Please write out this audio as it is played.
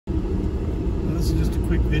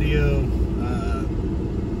quick video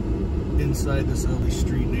inside this Elde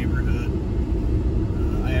Street neighborhood.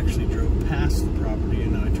 I actually drove past the property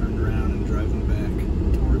and now I turned around and driving back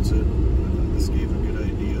towards it. I thought this gave a good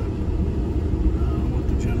idea what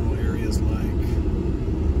the general area is like.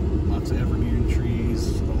 Lots of evergreen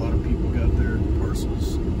trees. A lot of people got their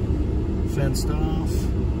parcels fenced off.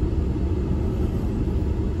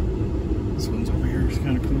 This one's over here, it's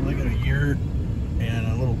kind of cool. I got a yurt and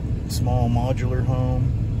a little small modular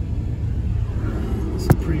home. It's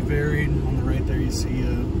pretty varied. On the right there you see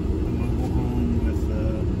a mobile home with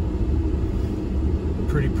a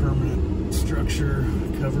pretty permanent structure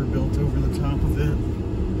cover built over the top of it.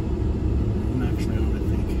 I'm actually on, I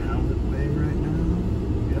think, Howlett Way right now.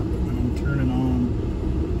 Yep, and I'm turning on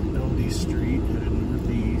Elde Street, headed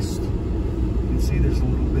northeast. You can see there's a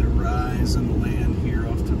little bit of rise in the land here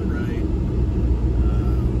off to the right.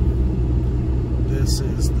 This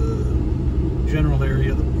is the general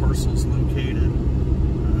area the parcel's located.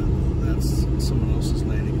 That's someone else's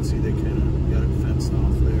land. You can see they kind of got it fenced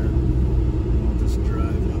off there. And I'll just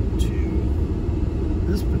drive up to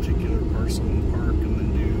this particular parcel and park and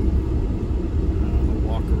then do a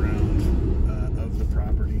walk around of the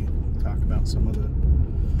property. Talk about some of the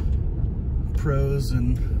pros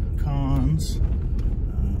and cons,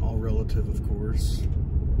 all relative of course.